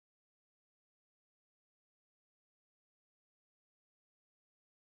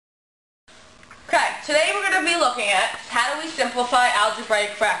Today we're going to be looking at how do we simplify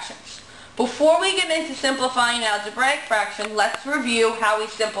algebraic fractions. Before we get into simplifying algebraic fraction, let's review how we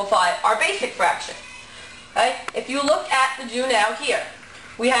simplify our basic fraction. Okay? If you look at the do now here,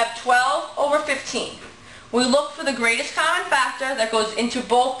 we have 12 over 15. We look for the greatest common factor that goes into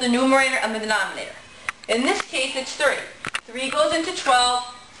both the numerator and the denominator. In this case, it's 3. 3 goes into 12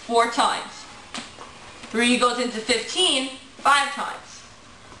 4 times. 3 goes into 15 5 times.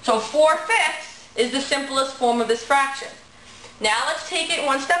 So 4/5 is the simplest form of this fraction. Now let's take it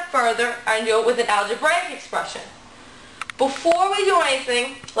one step further and do it with an algebraic expression. Before we do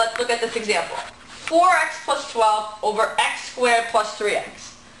anything, let's look at this example. 4x plus 12 over x squared plus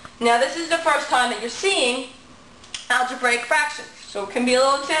 3x. Now this is the first time that you're seeing algebraic fractions, so it can be a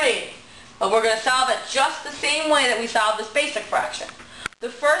little intimidating. But we're going to solve it just the same way that we solved this basic fraction. The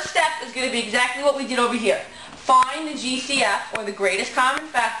first step is going to be exactly what we did over here. Find the GCF, or the greatest common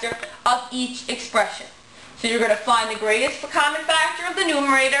factor, of each expression. So you're going to find the greatest common factor of the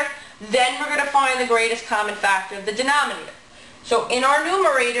numerator, then we're going to find the greatest common factor of the denominator. So in our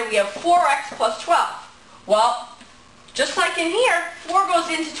numerator we have 4x plus 12. Well, just like in here, 4 goes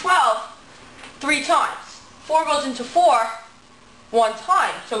into 12 3 times. 4 goes into 4 1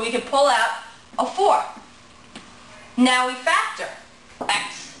 time. So we can pull out a 4. Now we factor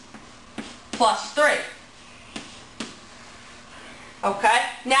x plus 3. Okay?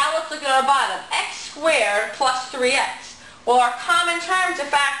 Now let's look at our bottom. X squared plus 3x. Well, our common term to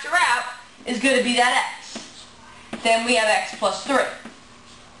factor out is going to be that x. Then we have x plus 3.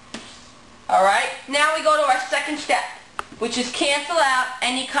 Alright? Now we go to our second step, which is cancel out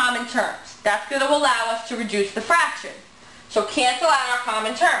any common terms. That's going to allow us to reduce the fraction. So cancel out our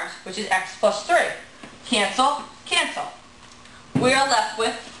common terms, which is x plus 3. Cancel, cancel. We are left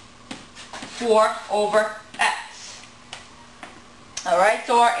with 4 over x. Alright,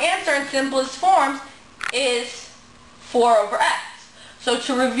 so our answer in simplest forms is 4 over x. So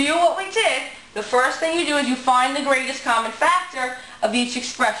to review what we did, the first thing you do is you find the greatest common factor of each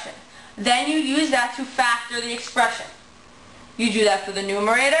expression. Then you use that to factor the expression. You do that for the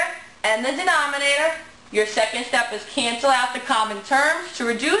numerator and the denominator. Your second step is cancel out the common terms to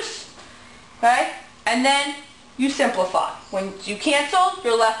reduce. Okay? And then you simplify. When you cancel,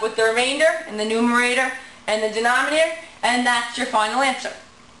 you're left with the remainder in the numerator and the denominator, and that's your final answer.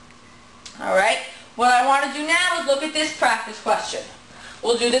 Alright, what I want to do now is look at this practice question.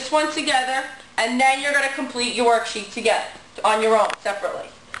 We'll do this one together, and then you're going to complete your worksheet together, on your own, separately.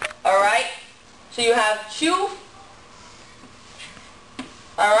 Alright, so you have 2,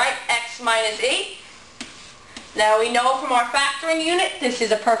 alright, x minus 8. Now we know from our factoring unit, this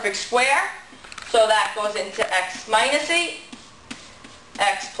is a perfect square, so that goes into x minus 8,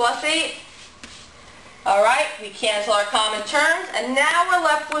 x plus 8. Alright, we cancel our common terms, and now we're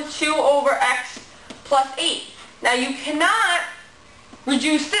left with 2 over x plus 8. Now you cannot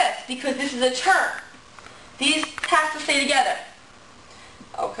reduce this because this is a term. These have to stay together.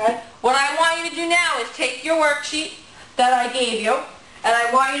 Okay? What I want you to do now is take your worksheet that I gave you, and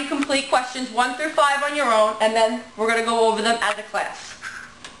I want you to complete questions 1 through 5 on your own, and then we're going to go over them as a class.